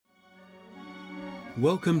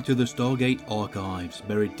Welcome to the Stargate Archives,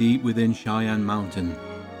 buried deep within Cheyenne Mountain.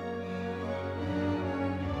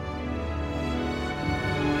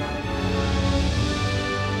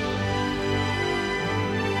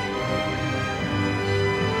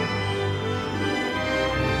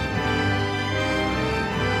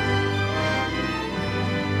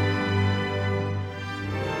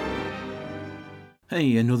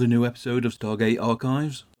 Hey, another new episode of Stargate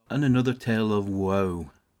Archives, and another tale of woe,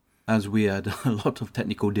 as we had a lot of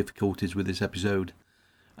technical difficulties with this episode.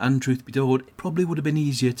 And truth be told, it probably would have been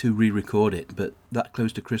easier to re-record it, but that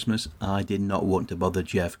close to Christmas, I did not want to bother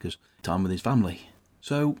Jeff because time with his family.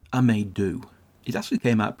 So I made do. It actually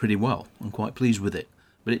came out pretty well. I'm quite pleased with it,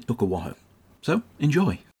 but it took a while. So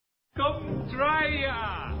enjoy. Come try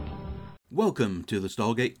ya! Welcome to the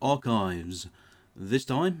Stargate Archives. This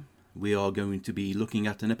time, we are going to be looking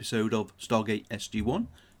at an episode of Stargate SG-1,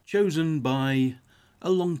 chosen by a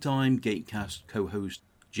long-time Gatecast co-host,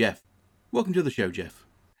 Jeff. Welcome to the show, Jeff.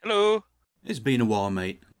 Hello. It's been a while,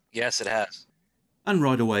 mate. Yes, it has. And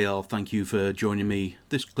right away, I'll thank you for joining me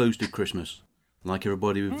this close to Christmas. Like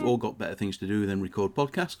everybody, we've all got better things to do than record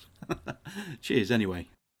podcasts. Cheers, anyway.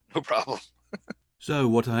 No problem. So,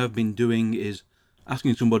 what I have been doing is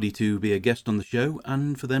asking somebody to be a guest on the show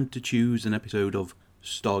and for them to choose an episode of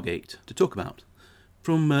Stargate to talk about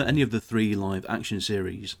from any of the 3 live action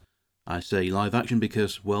series. I say live action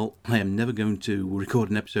because, well, I am never going to record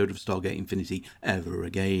an episode of Stargate Infinity ever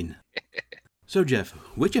again. So, Jeff,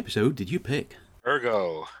 which episode did you pick?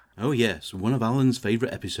 Ergo. Oh yes, one of Alan's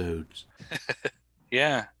favourite episodes.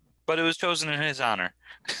 Yeah, but it was chosen in his honor.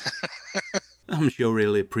 I'm sure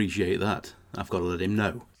he'll appreciate that. I've got to let him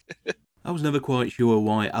know. I was never quite sure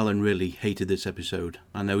why Alan really hated this episode.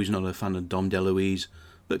 I know he's not a fan of Dom DeLuise,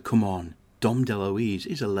 but come on, Dom DeLuise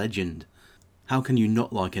is a legend. How can you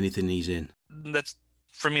not like anything he's in?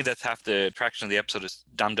 For me, that's half the attraction of the episode is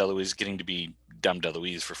Dom DeLuise getting to be Dom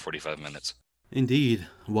DeLuise for 45 minutes. Indeed.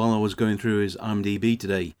 While I was going through his IMDb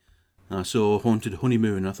today, I saw Haunted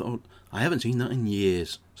Honeymoon. I thought, I haven't seen that in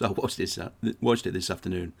years. So I watched it this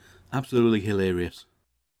afternoon. Absolutely hilarious.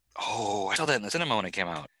 Oh, I saw that in the cinema when it came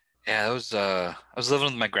out. Yeah, that was, I was living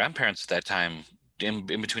with my grandparents at that time, in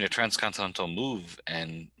between a transcontinental move,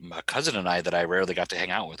 and my cousin and I that I rarely got to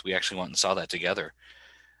hang out with, we actually went and saw that together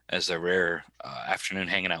as a rare afternoon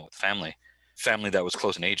hanging out with family that was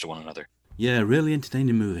close in age to one another. Yeah, really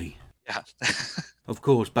entertaining movie. Yeah. Of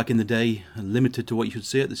course, back in the day, limited to what you could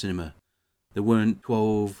see at the cinema. There weren't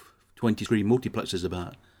 12, 20 screen multiplexes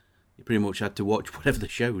about. You pretty much had to watch whatever they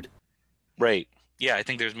showed. Right. Yeah, I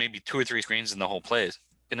think there's maybe 2 or 3 screens in the whole place.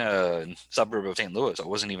 In a suburb of St. Louis, so it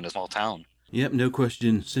wasn't even a small town. Yep, no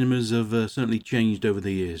question. Cinemas have certainly changed over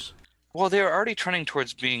the years. Well, they were already trending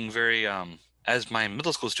towards being very, as my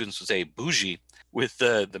middle school students would say, bougie, with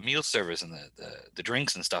the meal service and the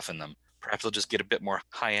drinks and stuff in them. Perhaps they'll just get a bit more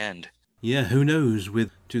high-end. Yeah, who knows?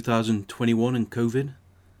 With 2021 and COVID,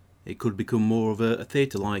 it could become more of a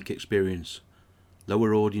theatre-like experience.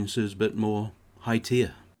 Lower audiences, but more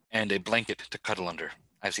high-tier. And a blanket to cuddle under.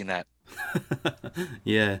 I've seen that.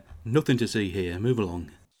 Yeah, nothing to see here. Move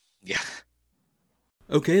along. Yeah.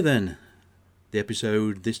 Okay then. The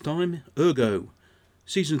episode this time, Ergo.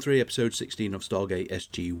 Season 3, Episode 16 of Stargate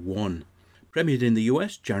SG-1. Premiered in the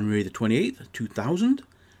US January the 28th, 2000,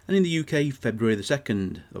 and in the UK February the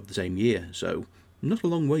 2nd of the same year, so not a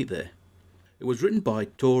long wait there. It was written by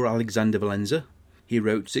Tor Alexander Valenza. He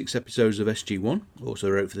wrote 6 episodes of SG-1, also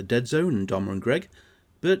wrote for The Dead Zone and Dharma and Greg,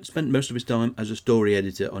 but spent most of his time as a story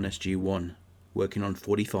editor on SG-1, working on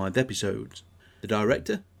 45 episodes. The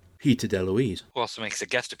director, Peter DeLuise. Who also makes a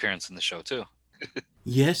guest appearance in the show, too.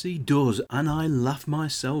 Yes, he does, and I laughed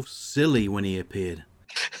myself silly when he appeared.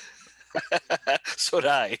 So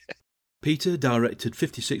did I. Peter directed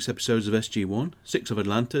 56 episodes of SG-1, 6 of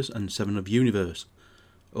Atlantis, and 7 of Universe.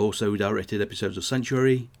 Also directed episodes of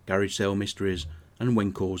Sanctuary, Garage Sale Mysteries, and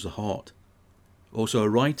When Calls the Heart. Also a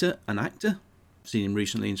writer and actor. Seen him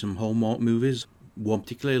recently in some Hallmark movies, one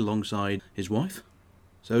particularly alongside his wife.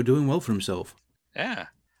 So doing well for himself. Yeah.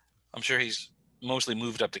 I'm sure he's mostly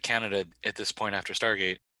moved up to Canada at this point after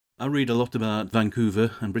Stargate. I read a lot about Vancouver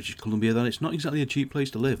and British Columbia that it's not exactly a cheap place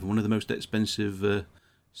to live. One of the most expensive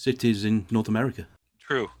cities in North America.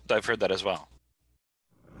 True. I've heard that as well.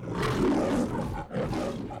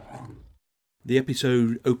 The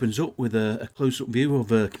episode opens up with a close-up view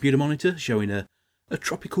of a computer monitor showing a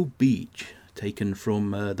tropical beach taken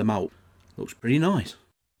from the map. Looks pretty nice.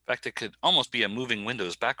 In fact, it could almost be a moving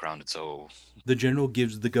Windows background, so... The General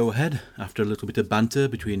gives the go-ahead after a little bit of banter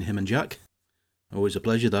between him and Jack. Always a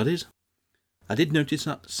pleasure, that is. I did notice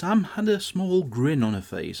that Sam had a small grin on her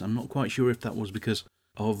face. I'm not quite sure if that was because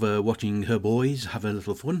of watching her boys have a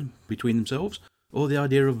little fun between themselves, or the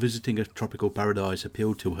idea of visiting a tropical paradise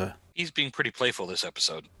appealed to her. He's being pretty playful this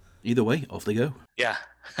episode. Either way, off they go. Yeah.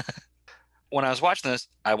 When I was watching this,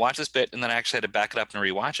 I watched this bit and then I actually had to back it up and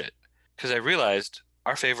rewatch it because I realized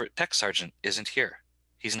our favorite tech sergeant isn't here.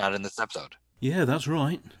 He's not in this episode. Yeah, that's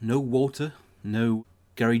right. No Walter, no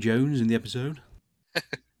Gary Jones in the episode.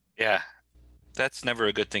 Yeah. That's never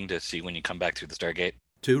a good thing to see when you come back through the Stargate.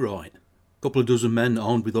 Too right. Couple of dozen men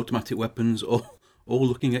armed with automatic weapons, all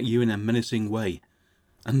looking at you in a menacing way.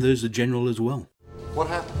 And there's a general as well. What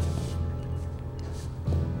happened?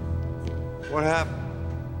 What happened?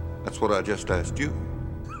 That's what I just asked you.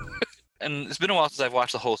 And it's been a while since I've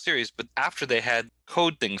watched the whole series, but after they had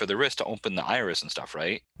code thing for the wrist to open the iris and stuff,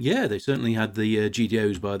 right? Yeah, they certainly had the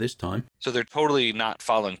GTOs by this time. So they're totally not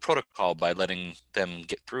following protocol by letting them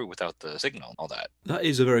get through without the signal and all that. That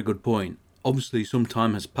is a very good point. Obviously some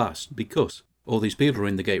time has passed because all these people are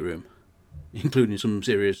in the gate room, including some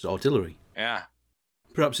serious artillery. Yeah.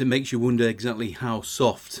 Perhaps it makes you wonder exactly how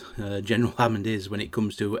soft General Hammond is when it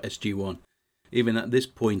comes to SG-1, even at this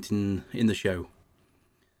point in the show.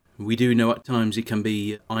 We do know at times he can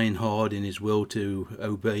be iron hard in his will to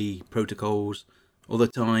obey protocols. Other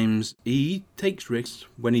times he takes risks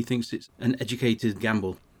when he thinks it's an educated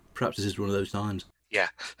gamble. Perhaps this is one of those times. Yeah.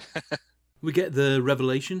 We get the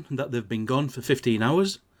revelation that they've been gone for 15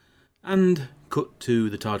 hours and cut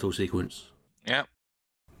to the title sequence. Yeah.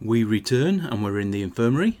 We return and we're in the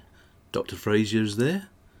infirmary. Dr. Frazier's there.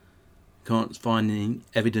 Can't find any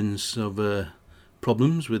evidence of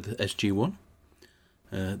problems with SG-1.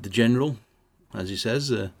 The general, as he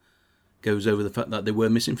says, goes over the fact that they were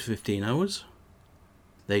missing for 15 hours.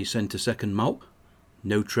 They sent a second MALP.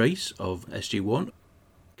 No trace of SG-1.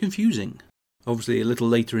 Confusing. Obviously, a little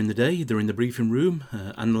later in the day, they're in the briefing room,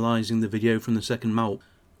 analysing the video from the second MALP,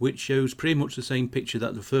 which shows pretty much the same picture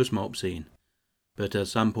that the first MALP seen. But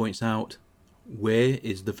as Sam points out, where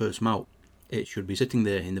is the first MALP? It should be sitting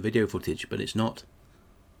there in the video footage, but it's not.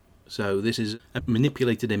 So this is a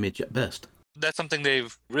manipulated image at best. That's something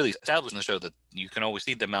they've really established in the show, that you can always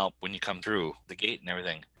see the MALP when you come through the gate and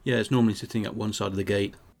everything. Yeah, it's normally sitting at one side of the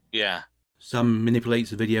gate. Yeah. Sam manipulates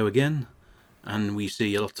the video again, and we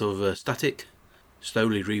see a lot of static,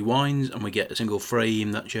 slowly rewinds, and we get a single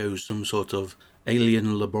frame that shows some sort of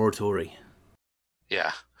alien laboratory.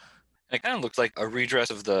 Yeah. And it kind of looks like a redress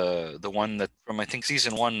of the one that from, I think,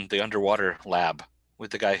 season 1, the underwater lab,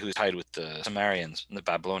 with the guy who's tied with the Sumerians in the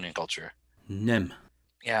Babylonian culture. Nem.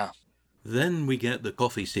 Yeah. Then we get the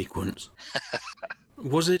coffee sequence.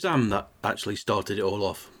 Was it Sam that actually started it all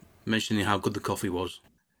off, mentioning how good the coffee was?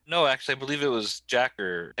 No, actually, I believe it was Jack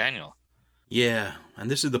or Daniel. Yeah,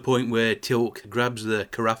 and this is the point where Teal'c grabs the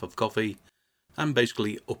carafe of coffee and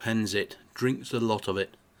basically upends it, drinks a lot of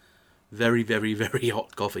it. Very, very, very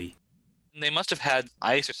hot coffee. They must have had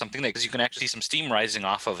ice or something, because you can actually see some steam rising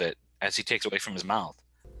off of it as he takes it away from his mouth.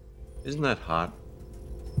 Isn't that hot?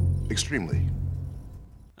 Extremely.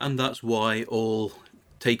 And that's why all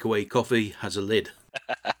takeaway coffee has a lid.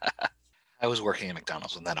 I was working at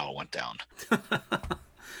McDonald's when that all went down.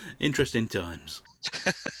 Interesting times.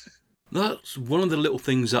 That's one of the little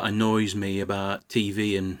things that annoys me about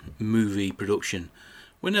TV and movie production.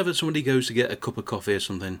 Whenever somebody goes to get a cup of coffee or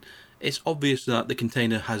something, it's obvious that the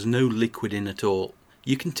container has no liquid in at all.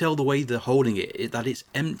 You can tell the way they're holding it, that it's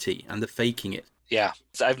empty and they're faking it. Yeah,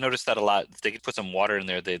 so I've noticed that a lot. If they could put some water in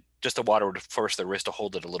there, just the water would force the wrist to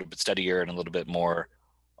hold it a little bit steadier and a little bit more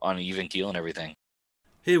on an even keel and everything.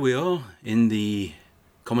 Here we are in the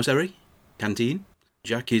commissary, canteen.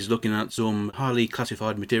 Jack is looking at some highly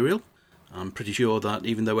classified material. I'm pretty sure that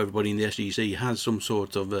even though everybody in the SGC has some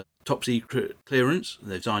sort of top secret clearance,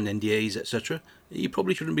 they've signed NDAs, etc., you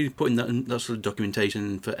probably shouldn't be putting that sort of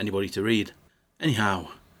documentation for anybody to read. Anyhow,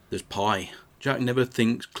 there's pie. Jack never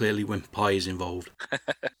thinks clearly when pie is involved.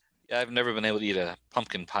 Yeah, I've never been able to eat a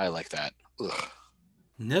pumpkin pie like that. Ugh.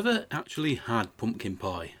 Never actually had pumpkin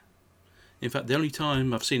pie. In fact, the only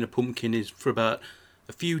time I've seen a pumpkin is for about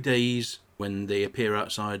a few days when they appear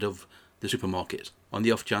outside of the supermarkets, on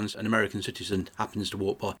the off chance an American citizen happens to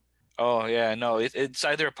walk by. Oh, yeah, no, it's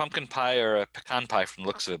either a pumpkin pie or a pecan pie from the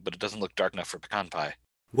looks of it, but it doesn't look dark enough for pecan pie.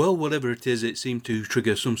 Well, whatever it is, it seemed to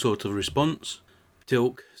trigger some sort of response.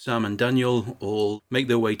 Teal'c, Sam and Daniel all make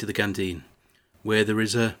their way to the canteen, where there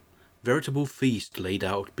is a veritable feast laid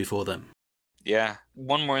out before them. Yeah,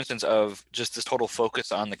 one more instance of just this total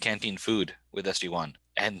focus on the canteen food with SG-1,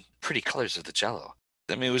 and pretty colors of the Jell-O.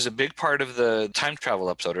 I mean, it was a big part of the time travel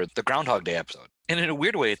episode, or the Groundhog Day episode. And in a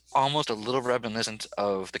weird way, it's almost a little reminiscent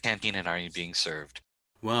of the canteen and Are You Being Served?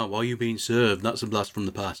 Wow, Are You Being Served? That's a blast from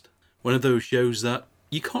the past. One of those shows that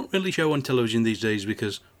you can't really show on television these days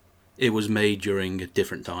because it was made during a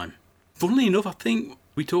different time. Funnily enough, I think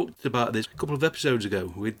we talked about this a couple of episodes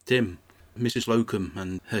ago with Tim, Mrs. Slocum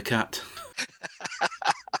and her cat.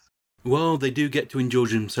 Well, they do get to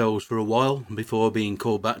indulge themselves for a while before being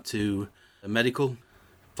called back to a medical,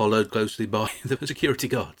 followed closely by the security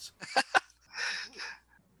guards.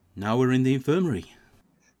 Now we're in the infirmary.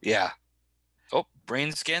 Yeah. Oh,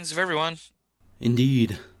 brain scans of everyone.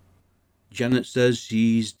 Indeed. Janet says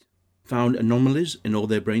she's found anomalies in all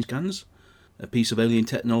their brain scans, a piece of alien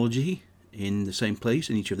technology in the same place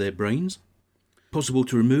in each of their brains. Possible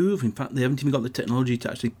to remove. In fact, they haven't even got the technology to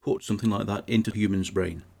actually put something like that into a human's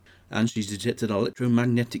brain. And she's detected an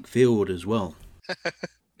electromagnetic field as well.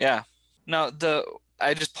 Yeah. Now,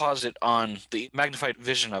 I just paused it on the magnified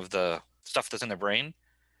vision of the stuff that's in their brain.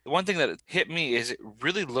 The one thing that hit me is it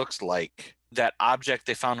really looks like that object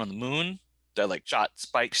they found on the moon that like shot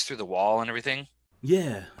spikes through the wall and everything.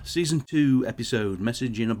 Yeah, season 2 episode,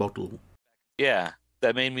 Message in a Bottle. Yeah,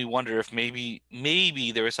 that made me wonder if maybe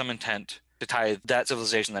there was some intent to tie that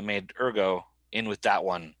civilization that made Ergo in with that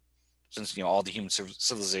one, since all the human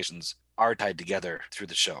civilizations are tied together through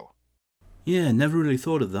the show. Yeah, never really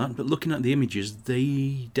thought of that, but looking at the images,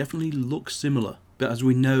 they definitely look similar. But as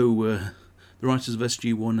we know, the writers of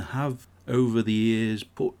SG-1 have, over the years,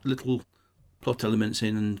 put little plot elements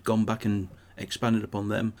in and gone back and expanded upon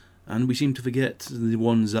them, and we seem to forget the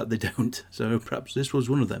ones that they don't, so perhaps this was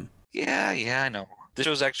one of them. Yeah, I know. This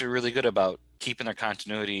show's actually really good about keeping their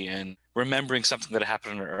continuity and remembering something that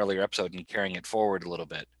happened in an earlier episode and carrying it forward a little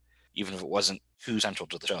bit, even if it wasn't too central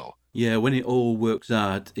to the show. Yeah, when it all works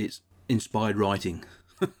out, it's inspired writing.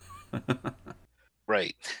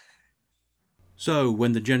 Right. So,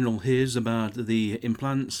 when the General hears about the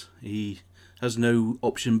implants, he has no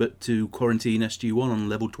option but to quarantine SG-1 on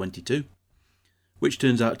level 22, which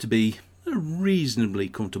turns out to be a reasonably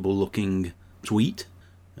comfortable looking suite.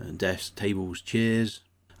 Desks, tables, chairs,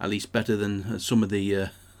 at least better than some of the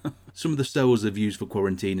cells they've used for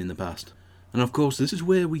quarantine in the past. And of course, this is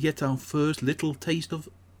where we get our first little taste of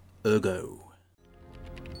Ergo.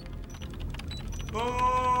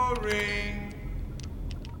 Boring.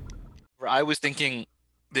 I was thinking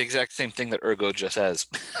the exact same thing that Ergo just says.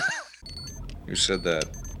 Who said that?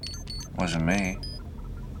 Wasn't me.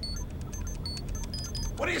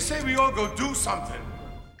 What do you say we all go do something?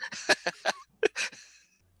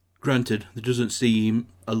 Granted, there doesn't seem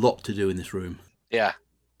a lot to do in this room. Yeah,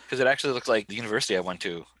 because it actually looks like the university I went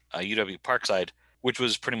to, UW Parkside, which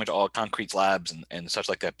was pretty much all concrete slabs and such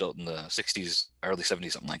like that built in the 60s, early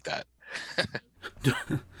 70s, something like that.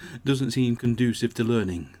 Doesn't seem conducive to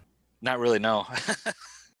learning. Not really, no.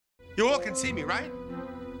 You all can see me, right?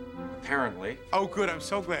 Apparently. Oh, good. I'm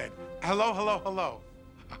so glad. Hello, hello, hello.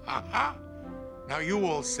 Now you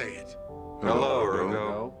all say it. Hello,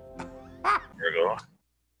 Ergo. Ergo.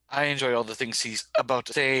 I enjoy all the things he's about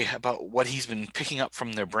to say about what he's been picking up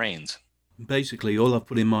from their brains. Basically, all I've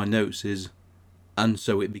put in my notes is, and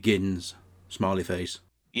so it begins, smiley face.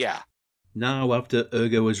 Yeah. Now, after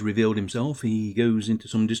Ergo has revealed himself, he goes into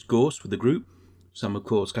some discourse with the group. Sam, of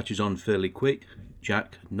course, catches on fairly quick.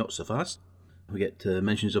 Jack, not so fast. We get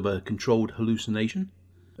mentions of a controlled hallucination.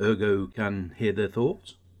 Ergo can hear their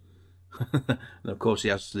thoughts. And of course,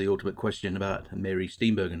 he asks the ultimate question about Mary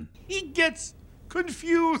Steenburgen. He gets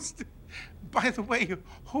confused. By the way,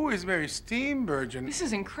 who is Mary Steenburgen? This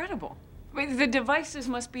is incredible. Wait, the devices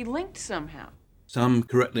must be linked somehow. Sam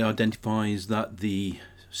correctly identifies that the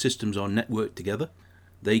systems are networked together.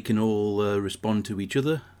 They can all respond to each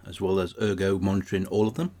other, as well as Ergo monitoring all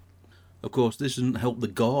of them. Of course, this doesn't help the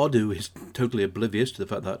guard, who is totally oblivious to the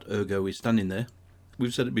fact that Ergo is standing there.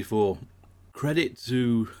 We've said it before. Credit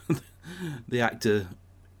to the actor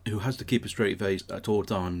who has to keep a straight face at all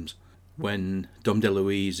times when Dom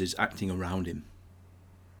DeLuise is acting around him.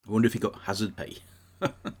 I wonder if he got hazard pay.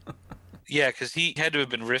 Yeah, because he had to have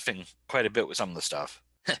been riffing quite a bit with some of the stuff.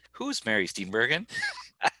 Who's Mary Steenburgen?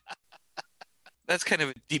 That's kind of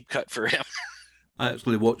a deep cut for him. I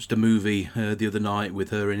actually watched a movie the other night with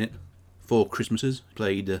her in it. 4 Christmases.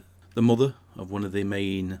 Played the mother of one of the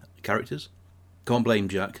main characters. Can't blame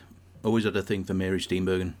Jack. Always had a thing for Mary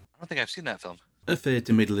Steenburgen. I don't think I've seen that film. A fair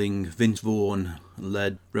to middling Vince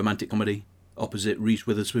Vaughn-led romantic comedy opposite Reese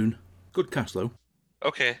Witherspoon. Good cast, though.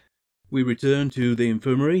 Okay. We return to the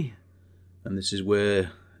infirmary, and this is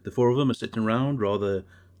where the 4 of them are sitting around, rather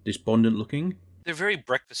despondent looking. They're very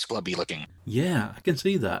Breakfast Clubby looking. Yeah, I can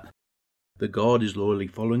see that. The guard is loyally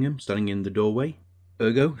following him, standing in the doorway.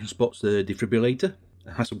 Ergo spots the defibrillator,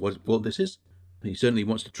 asks what this is. He certainly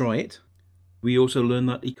wants to try it. We also learn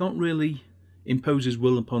that he can't really impose his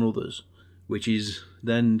will upon others, which is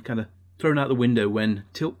then kind of thrown out the window when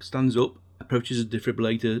Teal'c stands up, approaches a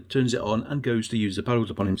defibrillator, turns it on, and goes to use the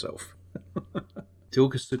paddles upon himself.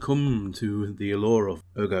 Teal'c has succumbed to the allure of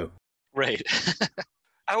Ergo. Right.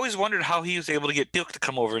 I always wondered how he was able to get Teal'c to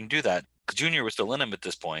come over and do that. Because Junior was still in him at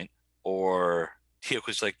this point. Or Teal'c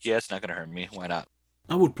was like, yeah, it's not going to hurt me. Why not?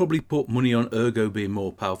 I would probably put money on Ergo being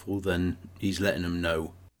more powerful than he's letting him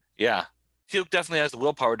know. Yeah. Teal'c definitely has the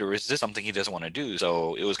willpower to resist something he doesn't want to do.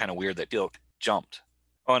 So it was kind of weird that Teal'c jumped.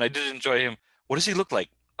 Oh, and I did enjoy him. What does he look like?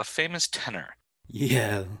 A famous tenor.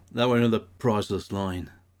 Yeah, that was another priceless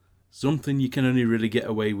line. Something you can only really get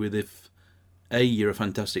away with if A, you're a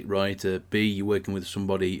fantastic writer, B, you're working with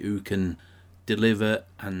somebody who can deliver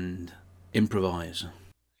and improvise.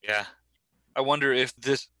 Yeah. I wonder if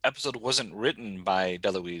this episode wasn't written by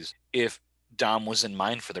DeLuise, if Dom was in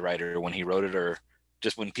mind for the writer when he wrote it, or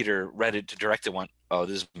just when Peter read it to direct it, went, oh,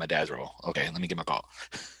 this is my dad's role. Okay, let me give him a call.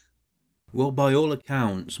 Well, by all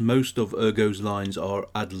accounts, most of Ergo's lines are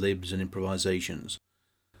ad-libs and improvisations.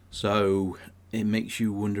 So it makes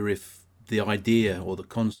you wonder if the idea or the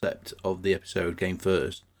concept of the episode came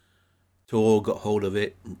first. Tor got hold of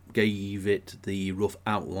it, gave it the rough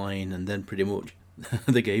outline, and then pretty much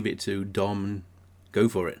they gave it to Dom and go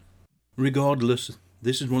for it. Regardless,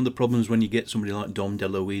 this is one of the problems when you get somebody like Dom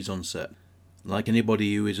DeLuise on set. Like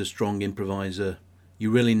anybody who is a strong improviser,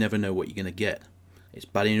 you really never know what you're going to get. It's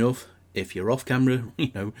bad enough if you're off camera,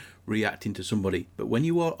 reacting to somebody. But when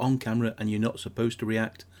you are on camera and you're not supposed to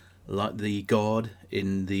react, like the guard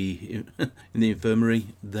in the infirmary,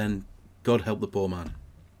 then God help the poor man.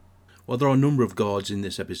 While there are a number of guards in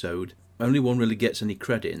this episode, only one really gets any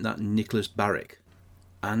credit, and that's Nicholas Barrick.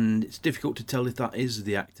 And it's difficult to tell if that is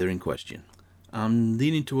the actor in question. I'm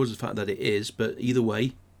leaning towards the fact that it is, but either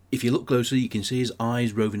way, if you look closer, you can see his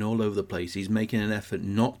eyes roving all over the place. He's making an effort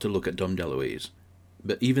not to look at Dom DeLuise.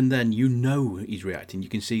 But even then, you know he's reacting. You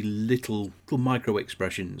can see little micro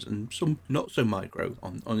expressions and some not so micro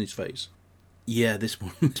on his face. Yeah, this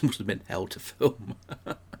must have been hell to film.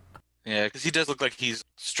 Yeah, because he does look like he's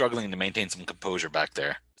struggling to maintain some composure back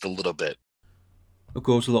there. Just a little bit. Of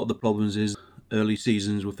course, a lot of the problems is early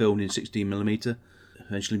seasons were filmed in 16mm,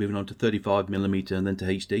 eventually moving on to 35mm and then to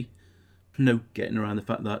HD. No getting around the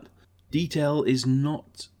fact that detail is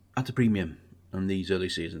not at a premium on these early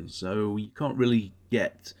seasons, so you can't really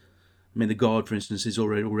get... I mean, the guard, for instance, is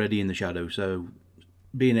already in the shadow, so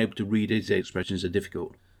being able to read his expressions are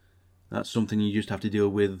difficult. That's something you just have to deal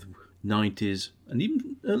with 90s and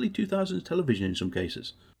even early 2000s television in some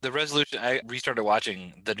cases. The resolution, I restarted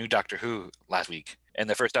watching the new Doctor Who last week, and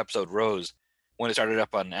the first episode, Rose, when it started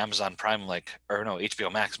up on Amazon Prime,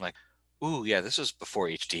 HBO Max, I'm like, ooh, yeah, this was before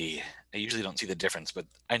HD. I usually don't see the difference, but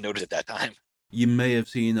I noticed at that time. You may have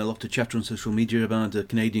seen a lot of chatter on social media about a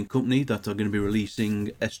Canadian company that are going to be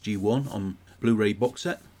releasing SG-1 on Blu-ray box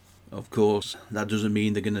set. Of course, that doesn't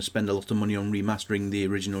mean they're going to spend a lot of money on remastering the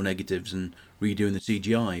original negatives and redoing the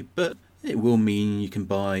CGI, but it will mean you can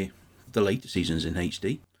buy the later seasons in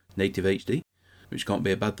HD, native HD, which can't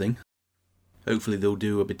be a bad thing. Hopefully they'll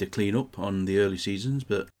do a bit of clean up on the early seasons,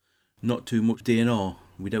 but not too much DNR.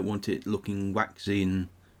 We don't want it looking waxy and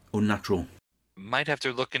unnatural. Might have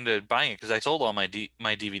to look into buying it, because I sold all my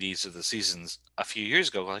DVDs of the seasons a few years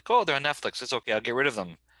ago. Like, oh, they're on Netflix. It's okay. I'll get rid of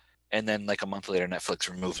them. And then like a month later, Netflix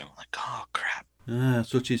removed them. I'm like, oh, crap.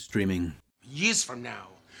 Such is streaming. Years from now,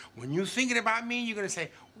 when you're thinking about me, you're going to say,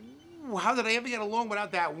 ooh, how did I ever get along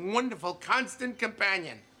without that wonderful, constant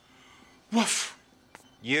companion? Woof.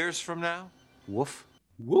 Years from now? Woof.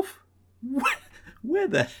 Woof? Where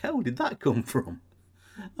the hell did that come from?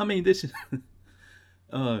 I mean, this is...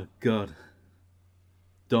 Oh, God.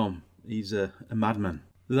 Dom, he's a madman.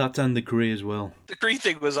 That and the Kree as well. The Kree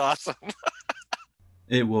thing was awesome.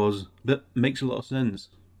 It was, but makes a lot of sense.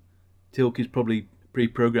 Teal'c is probably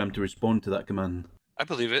pre-programmed to respond to that command. I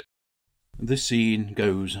believe it. This scene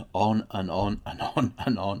goes on and on and on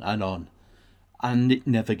and on and on. And it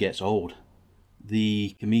never gets old.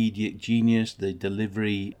 The comedic genius, the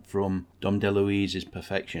delivery from Dom DeLuise is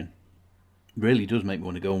perfection. It really does make me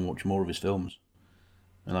want to go and watch more of his films.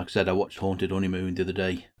 And like I said, I watched Haunted Honeymoon the other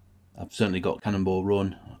day. I've certainly got Cannonball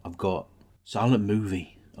Run. I've got Silent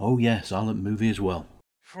Movie. Oh yeah, Silent Movie as well.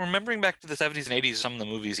 Remembering back to the 70s and 80s, some of the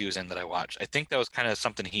movies he was in that I watched, I think that was kind of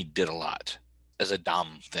something he did a lot as a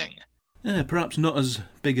Dom thing. Yeah, perhaps not as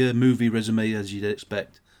big a movie resume as you'd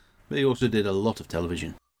expect, but he also did a lot of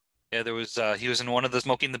television. Yeah, there was he was in one of the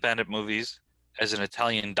Smokey and the Bandit movies as an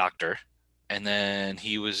Italian doctor, and then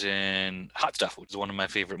he was in Hot Stuff, which is one of my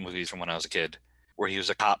favorite movies from when I was a kid, where he was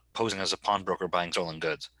a cop posing as a pawnbroker buying stolen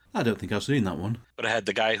goods. I don't think I've seen that one. But I had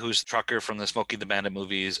the guy who's the trucker from the Smokey and the Bandit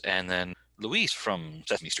movies, and then Luis from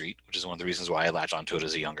Sesame Street, which is one of the reasons why I latched onto it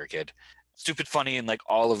as a younger kid.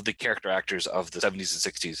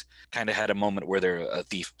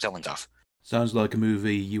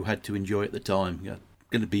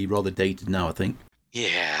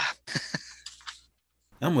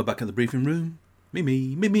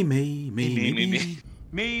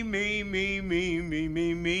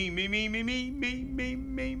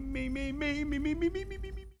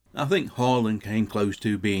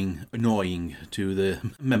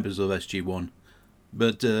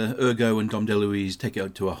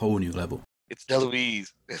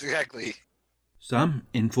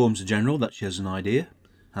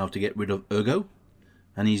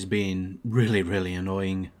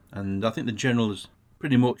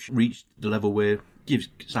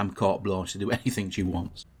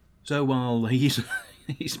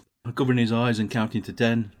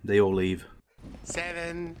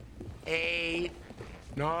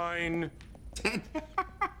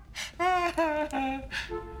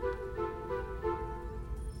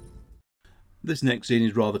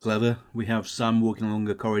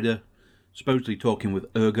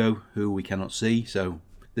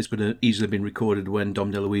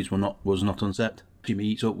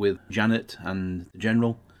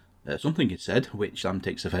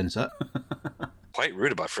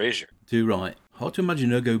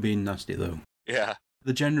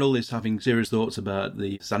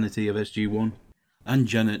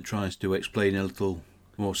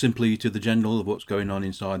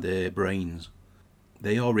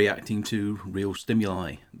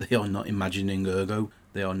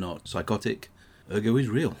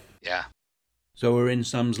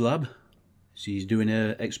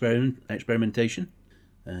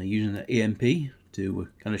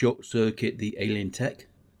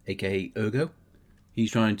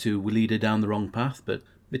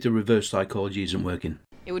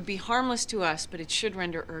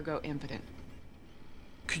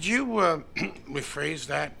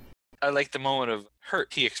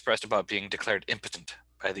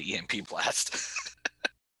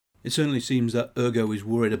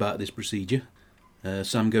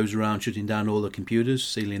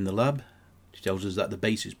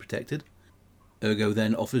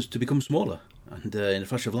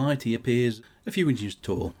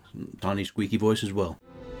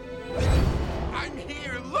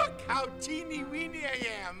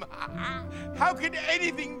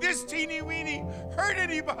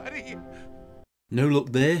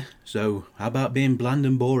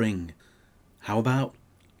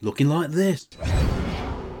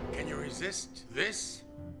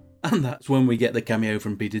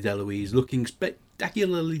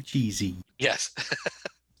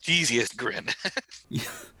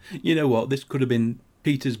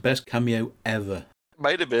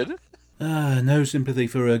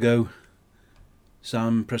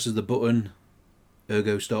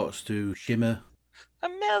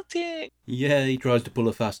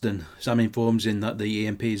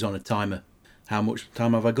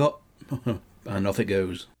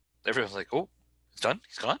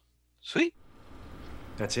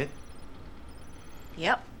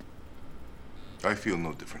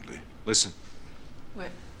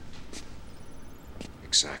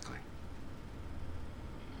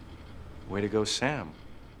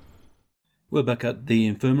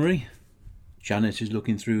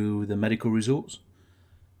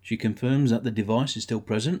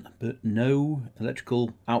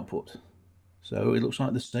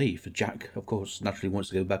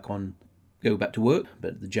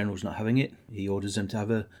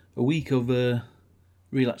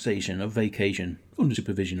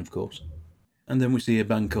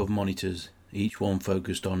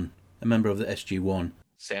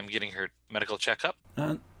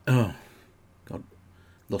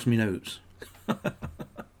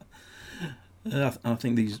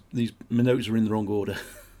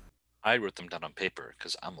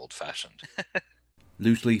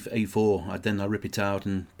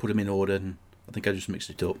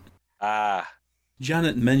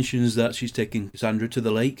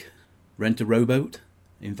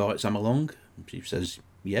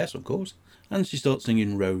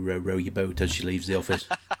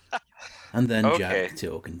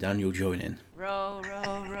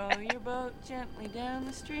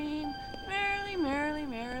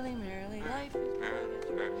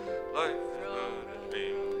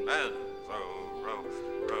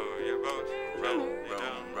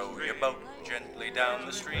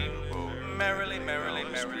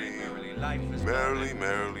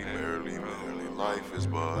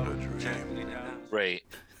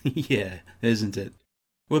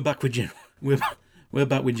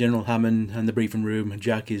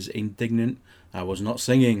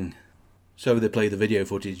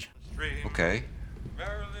 stream. Okay,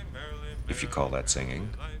 Merrily, merrily, if you call that singing.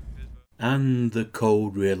 life is And the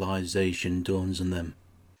cold realization dawns on them.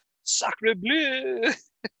 Sacre bleu!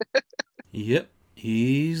 Yep,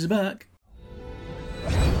 he's back.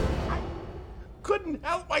 Couldn't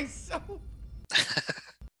help myself.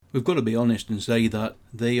 We've got to be honest and say that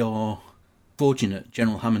they are fortunate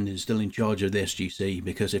General Hammond is still in charge of the SGC,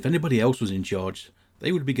 because if anybody else was in charge,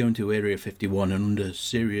 they would be going to Area 51 and under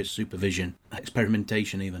serious supervision,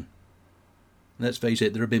 experimentation even. Let's face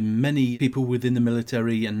it, there have been many people within the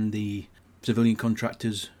military and the civilian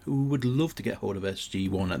contractors who would love to get hold of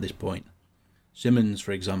SG-1 at this point. Simmons,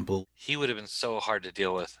 for example. He would have been so hard to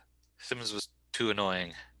deal with. Simmons was too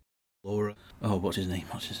annoying. Laura. Oh, what's his name?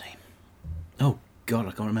 Oh, God,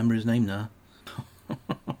 I can't remember his name now.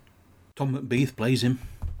 Tom McBeath plays him.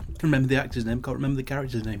 I can remember the actor's name, can't remember the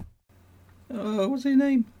character's name. Oh, what's his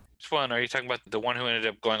name? Which one? Are you talking about the one who ended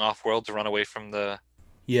up going off-world to run away from the...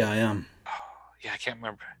 Yeah, I am. Oh, yeah, I can't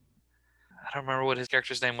remember. I don't remember what his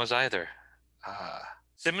character's name was either.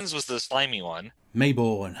 Simmons was the slimy one.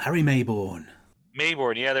 Mayborn. Harry Mayborn.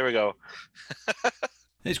 Mayborn, yeah, there we go.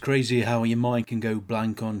 It's crazy how your mind can go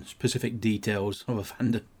blank on specific details of a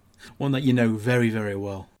fandom. One that you know very, very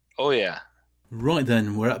well. Oh, yeah. Right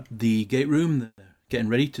then, we're at the gate room, getting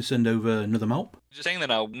ready to send over another map. Just saying that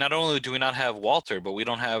now, not only do we not have Walter, but we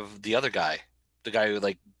don't have the other guy. The guy who,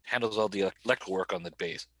 handles all the electrical work on the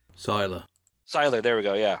base. Siler. Siler, there we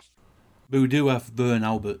go, yeah. But we do have Vern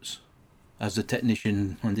Alberts as the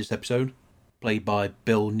technician on this episode, played by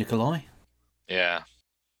Bill Nicolai. Yeah.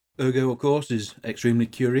 Ergo, of course, is extremely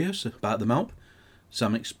curious about the map.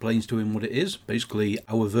 Sam explains to him what it is, basically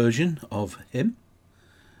our version of him.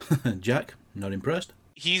 Jack, not impressed.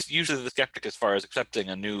 He's usually the skeptic as far as accepting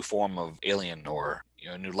a new form of alien or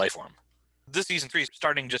a new life form. This season 3 is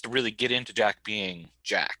starting just to really get into Jack being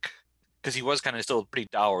Jack, because he was kind of still pretty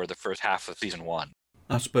dour the first half of season 1.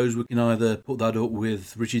 I suppose we can either put that up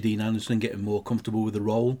with Richard Dean Anderson getting more comfortable with the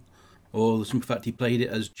role, or the simple fact he played it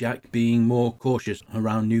as Jack being more cautious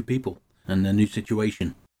around new people and a new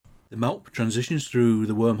situation. The map transitions through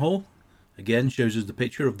the wormhole, again shows us the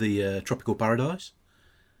picture of the tropical paradise,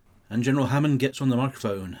 and General Hammond gets on the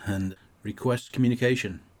microphone and requests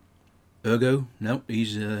communication. Ergo, no,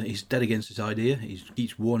 he's dead against this idea. He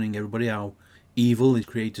keeps warning everybody how evil his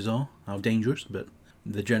creators are, how dangerous, but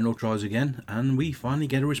the General tries again, and we finally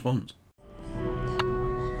get a response.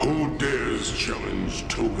 Who dares challenge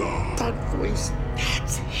Togar? That voice,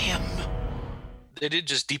 that's him. They did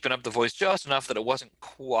just deepen up the voice just enough that it wasn't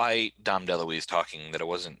quite Dom DeLuise talking, that it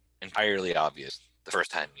wasn't entirely obvious the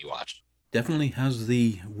first time you watched. Definitely has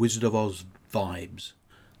the Wizard of Oz vibes,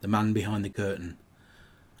 the man behind the curtain.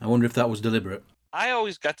 I wonder if that was deliberate. I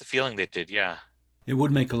always got the feeling they did, yeah. It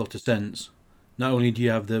would make a lot of sense. Not only do you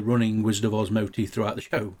have the running Wizard of Oz motif throughout the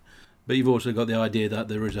show, but you've also got the idea that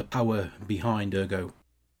there is a power behind Ergo.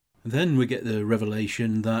 Then we get the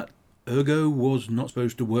revelation that Ergo was not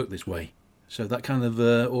supposed to work this way. So that kind of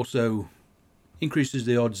also increases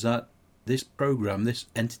the odds that this program, this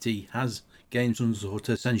entity, has gained some sort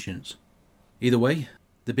of sentience. Either way,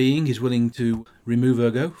 the being is willing to remove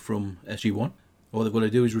Ergo from SG-1. All they've got to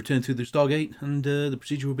do is return through the Stargate and the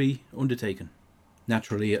procedure will be undertaken.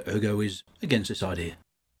 Naturally, Ergo is against this idea.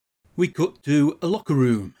 We cut to a locker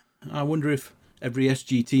room. I wonder if every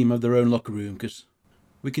SG team have their own locker room, because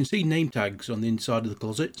we can see name tags on the inside of the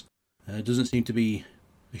closets. Doesn't seem to be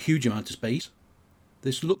a huge amount of space.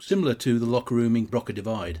 This looks similar to the locker room in Broca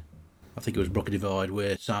Divide. I think it was Broca Divide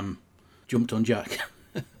where Sam jumped on Jack.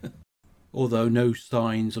 Although no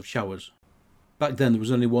signs of showers. Back then there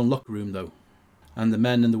was only one locker room though, and the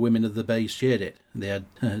men and the women of the base shared it. They had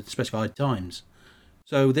specified times.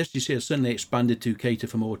 So the SGC has certainly expanded to cater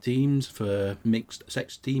for more teams, for mixed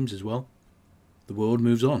sex teams as well. The world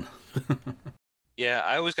moves on. Yeah,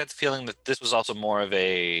 I always got the feeling that this was also more of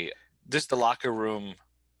this is the locker room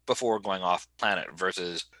before going off planet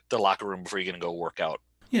versus the locker room before you're going to go work out.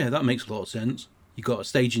 Yeah, that makes a lot of sense. You've got a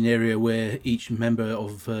staging area where each member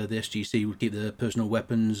of the SGC would keep their personal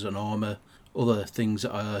weapons and armour, other things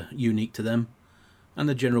that are unique to them. And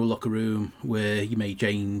the general locker room where you may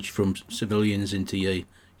change from civilians into your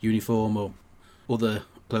uniform or other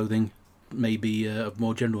clothing, may be of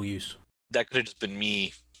more general use. That could have just been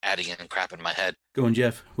me adding in crap in my head. Go on,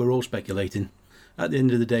 Jeff, we're all speculating. At the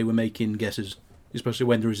end of the day, we're making guesses, especially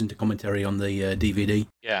when there isn't a commentary on the DVD.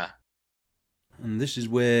 Yeah. And this is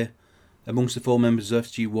where, amongst the 4 members of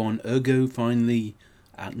SG-1, Ergo finally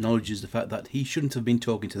acknowledges the fact that he shouldn't have been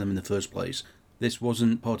talking to them in the first place. This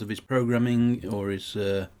wasn't part of his programming or his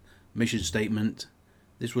mission statement.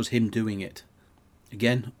 This was him doing it.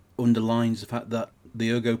 Again, underlines the fact that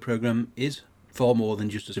the Ergo program is Far more than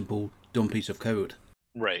just a simple dumb piece of code.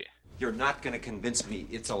 Right. You're not gonna convince me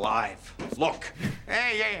it's alive. Look,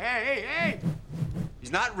 Hey!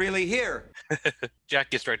 he's not really here. Jack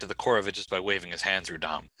gets right to the core of it just by waving his hand through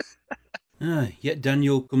Dom. Yet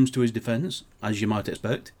Daniel comes to his defence, as you might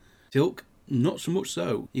expect. Teal'c, not so much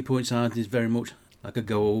so. He points out he's very much like a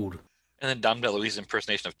gold. And then Dom DeLuise's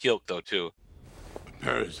impersonation of Teal'c, though, too. A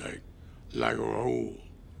parasite, like a hole.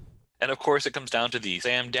 And of course, it comes down to the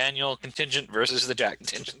Sam Daniel contingent versus the Jack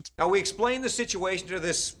contingent. Now, we explained the situation to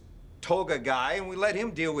this Toga guy, and we let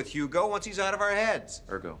him deal with Hugo once he's out of our heads.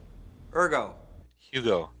 Ergo.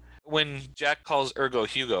 Hugo. When Jack calls Ergo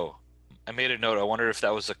Hugo, I made a note. I wondered if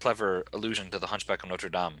that was a clever allusion to the Hunchback of Notre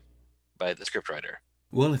Dame by the scriptwriter.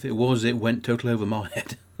 Well, if it was, it went totally over my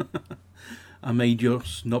head. I may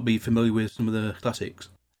just not be familiar with some of the classics.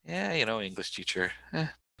 Yeah, English teacher.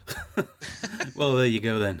 Well, there you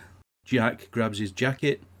go then. Jack grabs his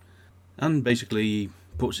jacket and basically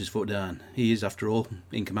puts his foot down. He is, after all,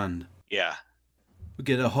 in command. Yeah. We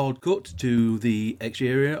get a hard cut to the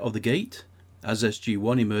exterior of the gate as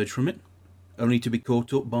SG-1 emerge from it, only to be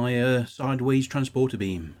caught up by a sideways transporter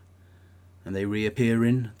beam. And they reappear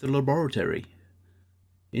in the laboratory,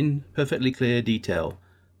 in perfectly clear detail,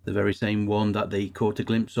 the very same one that they caught a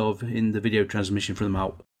glimpse of in the video transmission from the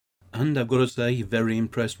map. And I've got to say, very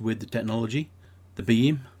impressed with the technology. The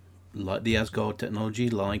beam, like the Asgard technology,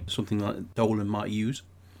 like something like Dolan might use,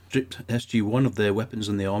 stripped SG-1 of their weapons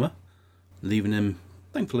and the armour, leaving them,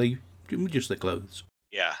 thankfully, with just their clothes.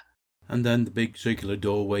 Yeah. And then the big circular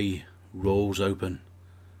doorway rolls open,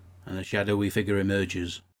 and a shadowy figure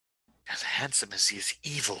emerges. As handsome as he is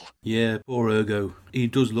evil. Yeah, poor Ergo. He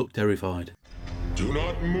does look terrified. Do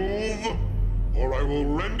not move, or I will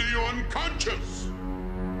render you unconscious,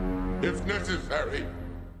 if necessary.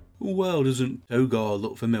 Well, doesn't Togar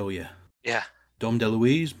look familiar? Yeah. Dom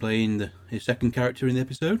DeLuise playing his second character in the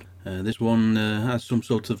episode. This one has some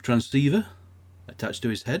sort of transceiver attached to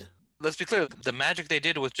his head. Let's be clear. The magic they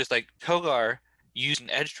did was just like Togar used an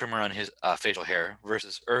edge trimmer on his facial hair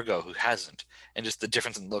versus Ergo, who hasn't, and just the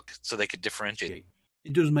difference in look so they could differentiate.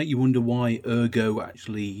 It does make you wonder why Ergo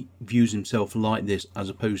actually views himself like this as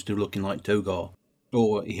opposed to looking like Togar,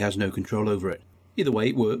 or he has no control over it. Either way,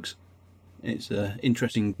 it works. It's an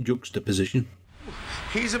interesting juxtaposition.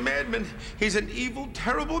 He's a madman. He's an evil,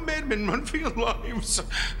 terrible madman. Run for your lives.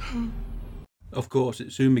 Of course,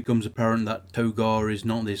 it soon becomes apparent that Togar is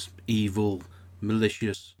not this evil,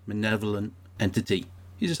 malicious, malevolent entity.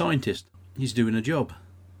 He's a scientist. He's doing a job.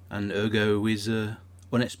 And Ergo is an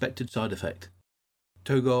unexpected side effect.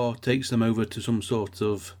 Togar takes them over to some sort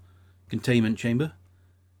of containment chamber.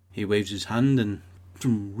 He waves his hand and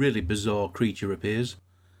some really bizarre creature appears.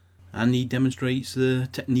 And he demonstrates the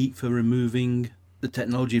technique for removing the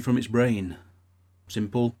technology from its brain.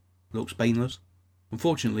 Simple, looks painless.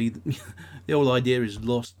 Unfortunately, the whole idea is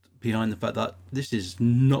lost behind the fact that this is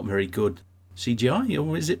not very good CGI,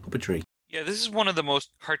 or is it puppetry? Yeah, this is one of the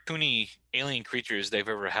most cartoony alien creatures they've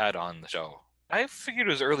ever had on the show. I figured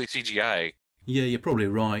it was early CGI. Yeah, you're probably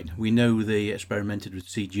right. We know they experimented with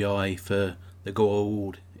CGI for the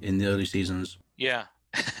Goa'uld in the early seasons. Yeah.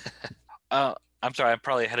 I'm sorry, I'm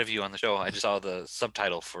probably ahead of you on the show. I just saw the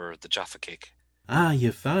subtitle for the Jaffa Cake. Ah,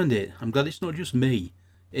 you found it. I'm glad it's not just me.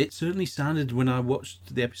 It certainly sounded when I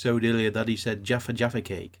watched the episode earlier that he said Jaffa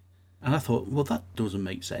Cake. And I thought, well, that doesn't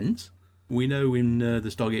make sense. We know in the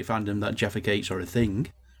Stargate fandom that Jaffa Cakes are a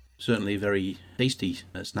thing. Certainly a very tasty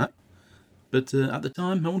snack. But at the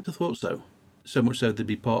time, I wouldn't have thought so. So much so they'd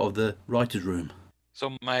be part of the writer's room.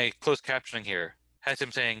 So my closed captioning here has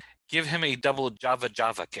him saying, give him a double Java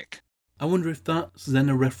kick. I wonder if that's then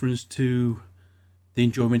a reference to the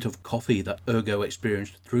enjoyment of coffee that Ergo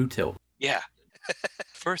experienced through Teal'c. Yeah.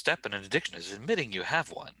 First step in an addiction is admitting you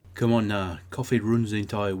have one. Come on now, coffee runs the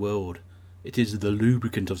entire world. It is the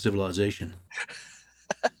lubricant of civilization.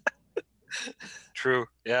 True,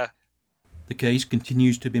 yeah. The case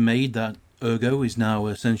continues to be made that Ergo is now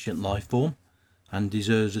a sentient life form and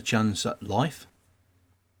deserves a chance at life.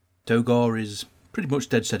 Togar is pretty much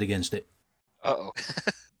dead set against it. Uh-oh.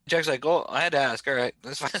 Jack's like, oh, I had to ask. All right,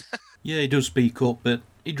 that's fine. Yeah, he does speak up, but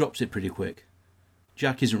he drops it pretty quick.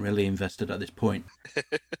 Jack isn't really invested at this point.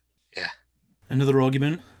 Yeah. Another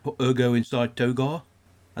argument, put Ergo inside Togar.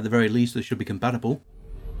 At the very least, they should be compatible.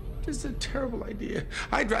 This is a terrible idea.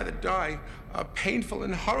 I'd rather die a painful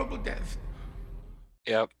and horrible death.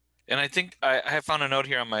 Yep. And I think I have found a note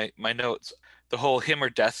here on my notes. The whole him or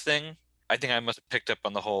death thing, I think I must have picked up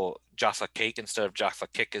on the whole Jaffa Cake instead of Jaffa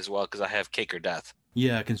Kick as well, because I have cake or death.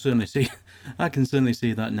 Yeah, I can certainly see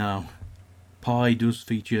that now. Pie does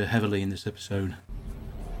feature heavily in this episode.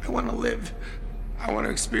 I want to live. I want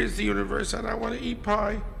to experience the universe and I want to eat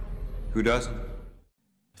pie. Who doesn't?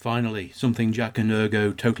 Finally, something Jack and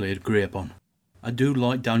Ergo totally agree upon. I do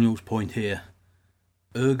like Daniel's point here.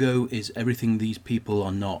 Ergo is everything these people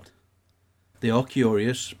are not. They are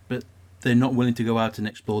curious, but they're not willing to go out and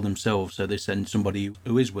explore themselves, so they send somebody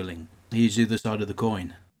who is willing. He's the other side of the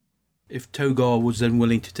coin. If Togar was then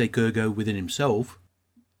willing to take Ergo within himself,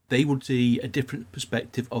 they would see a different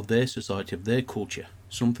perspective of their society, of their culture,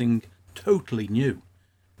 something totally new,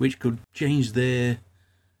 which could change their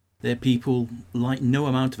people like no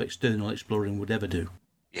amount of external exploring would ever do.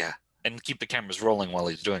 Yeah, and keep the cameras rolling while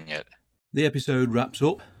he's doing it. The episode wraps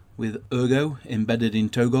up with Ergo embedded in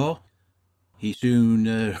Togar. He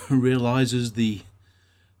soon realises the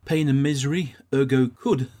pain and misery Ergo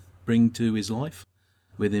could bring to his life,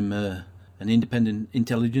 with him an independent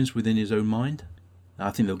intelligence within his own mind.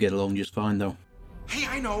 I think they'll get along just fine, though. Hey,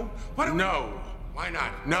 I know. No. Why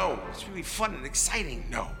not? No. It's really fun and exciting.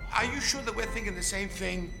 No. Are you sure that we're thinking the same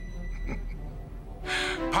thing?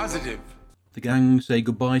 Positive. The gang say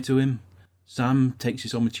goodbye to him. Sam takes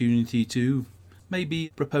this opportunity to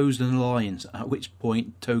maybe propose an alliance, at which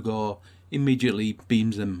point Togar immediately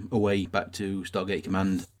beams them away back to Stargate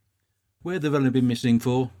Command, where they've only been missing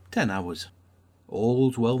for 10 hours.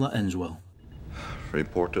 All's well that ends well.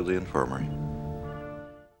 Report to the infirmary.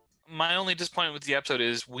 My only disappointment with the episode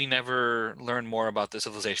is we never learn more about the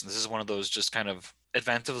civilization. This is one of those just kind of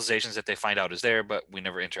advanced civilizations that they find out is there, but we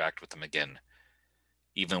never interact with them again,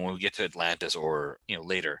 even when we get to Atlantis or,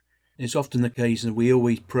 later. It's often the case, and we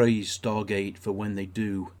always praise Stargate for when they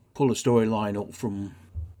do pull a storyline up from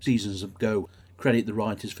seasons ago, credit the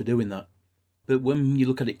writers for doing that. But when you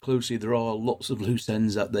look at it closely, there are lots of loose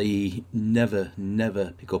ends that they never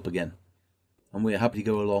pick up again. And we're happy to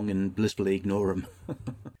go along and blissfully ignore them.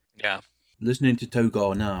 Yeah. Listening to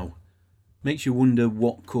Togar now makes you wonder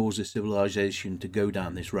what caused the civilization to go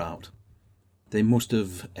down this route. They must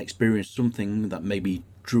have experienced something that maybe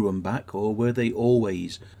drew them back, or were they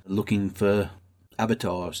always looking for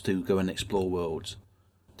avatars to go and explore worlds?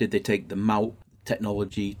 Did they take the Maut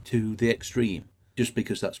technology to the extreme, just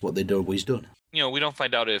because that's what they'd always done? We don't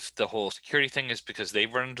find out if the whole security thing is because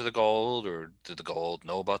they've run into the Goa'uld, or did the Goa'uld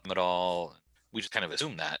know about them at all? We just kind of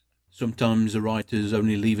assume that. Sometimes the writers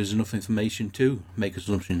only leave us enough information to make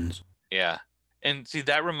assumptions. Yeah. And see,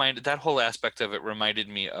 that whole aspect of it reminded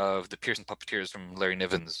me of the Pearson puppeteers from Larry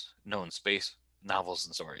Niven's known space novels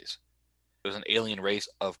and stories. It was an alien race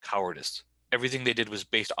of cowardice. Everything they did was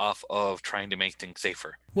based off of trying to make things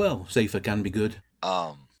safer. Well, safer can be good.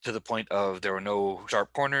 To the point of there were no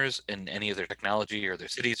sharp corners in any of their technology or their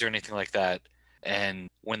cities or anything like that. And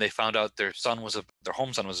when they found out their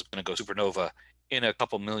home sun was going to go supernova in a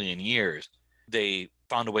couple million years, they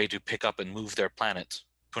found a way to pick up and move their planet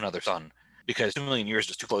to another sun, because 2 million years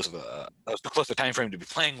was too close a time frame to be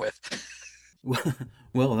playing with.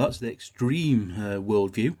 Well, that's the extreme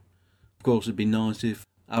worldview. Of course, it'd be nice if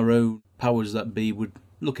our own powers that be would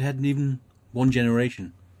look ahead in even one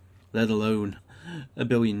generation, let alone a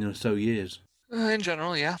billion or so years. In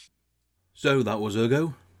general, yeah. So that was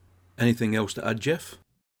Ergo. Anything else to add, Jeff?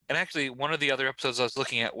 And actually, one of the other episodes I was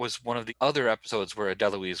looking at was one of the other episodes where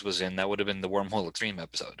Deloise was in. That would have been the Wormhole Extreme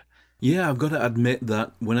episode. Yeah, I've got to admit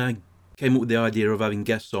that when I came up with the idea of having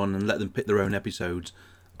guests on and let them pick their own episodes,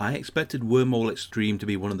 I expected Wormhole Extreme to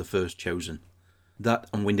be one of the first chosen. That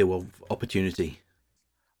and Window of Opportunity.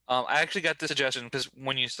 I actually got this suggestion because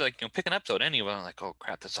when you pick an episode anyway, I'm like, oh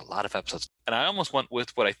crap, that's a lot of episodes. And I almost went with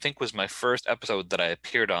what I think was my first episode that I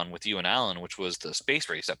appeared on with you and Alan, which was the Space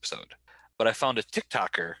Race episode. But I found a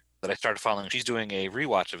TikToker that I started following. She's doing a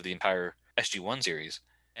rewatch of the entire SG-1 series.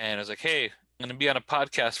 And I was like, hey, I'm going to be on a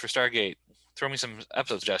podcast for Stargate. Throw me some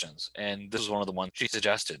episode suggestions. And this was one of the ones she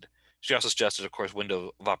suggested. She also suggested, of course,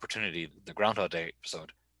 Window of Opportunity, the Groundhog Day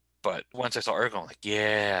episode. But once I saw Ergo, I'm like,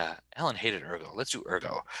 yeah, Alan hated Ergo. Let's do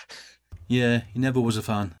Ergo. Yeah, he never was a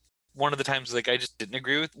fan. One of the times, I just didn't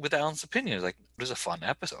agree with Alan's opinion. It was a fun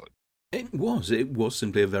episode. It was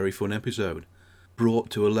simply a very fun episode.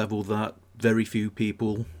 Brought to a level that very few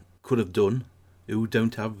people could have done who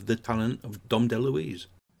don't have the talent of Dom DeLuise.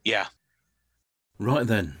 Yeah. Right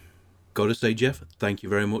then. Gotta say, Jeff, thank you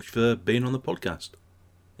very much for being on the podcast.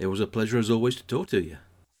 It was a pleasure as always to talk to you.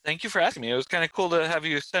 Thank you for asking me. It was kind of cool to have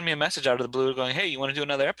you send me a message out of the blue going, hey, you want to do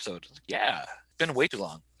another episode? I was like, yeah, it's been way too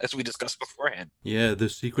long, as we discussed beforehand. Yeah, the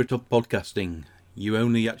secret of podcasting. You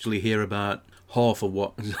only actually hear about half of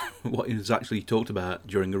what is actually talked about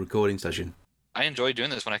during a recording session. I enjoy doing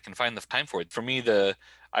this when I can find the time for it. For me,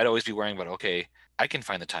 I'd always be worrying about, okay, I can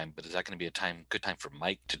find the time, but is that going to be a good time for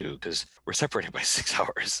Mike to do? Because we're separated by 6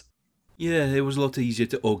 hours. Yeah, it was a lot easier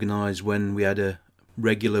to organise when we had a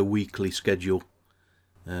regular weekly schedule.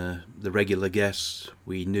 The regular guests,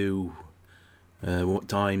 we knew what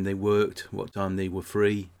time they worked, what time they were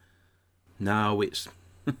free. Now it's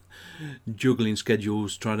juggling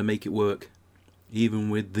schedules, trying to make it work. Even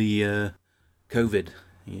with the COVID,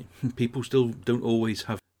 people still don't always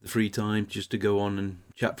have the free time just to go on and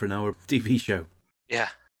chat for an hour TV show. Yeah.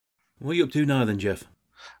 What are you up to now then, Jeff?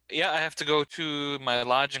 Yeah, I have to go to my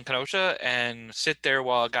lodge in Kenosha and sit there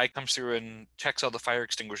while a guy comes through and checks all the fire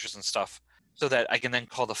extinguishers and stuff, so that I can then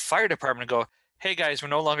call the fire department and go, hey guys, we're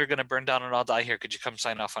no longer going to burn down and all die here. Could you come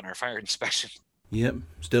sign off on our fire inspection? Yep,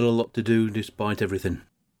 still a lot to do despite everything.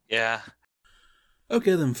 Yeah.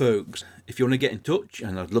 Okay then, folks, if you want to get in touch,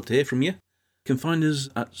 and I'd love to hear from you, you can find us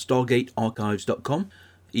at stargatearchives.com.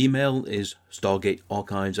 Email is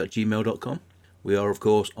stargatearchives@gmail.com. We are, of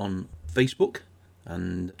course, on Facebook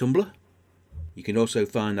and Tumblr. You can also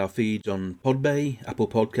find our feeds on Podbay, Apple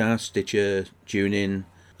Podcasts, Stitcher, TuneIn,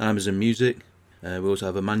 Amazon Music. We also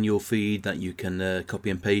have a manual feed that you can copy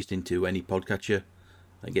and paste into any podcatcher.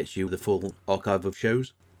 That gets you the full archive of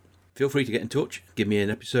shows. Feel free to get in touch. Give me an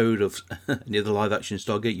episode of any other live action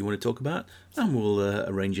Stargate you want to talk about, and we'll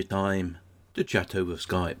arrange a time to chat over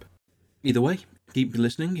Skype. Either way, keep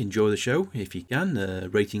listening, enjoy the show if you can.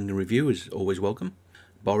 Rating and review is always welcome.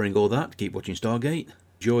 Barring all that, keep watching Stargate.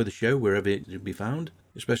 Enjoy the show wherever it can be found,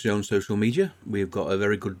 especially on social media. We've got a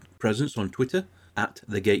very good presence on Twitter,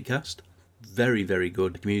 @TheGatecast. Very, very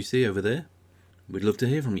good community over there. We'd love to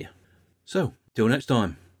hear from you. So, till next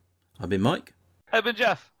time, I've been Mike. I've been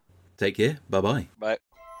Jeff. Take care. Bye-bye. Bye.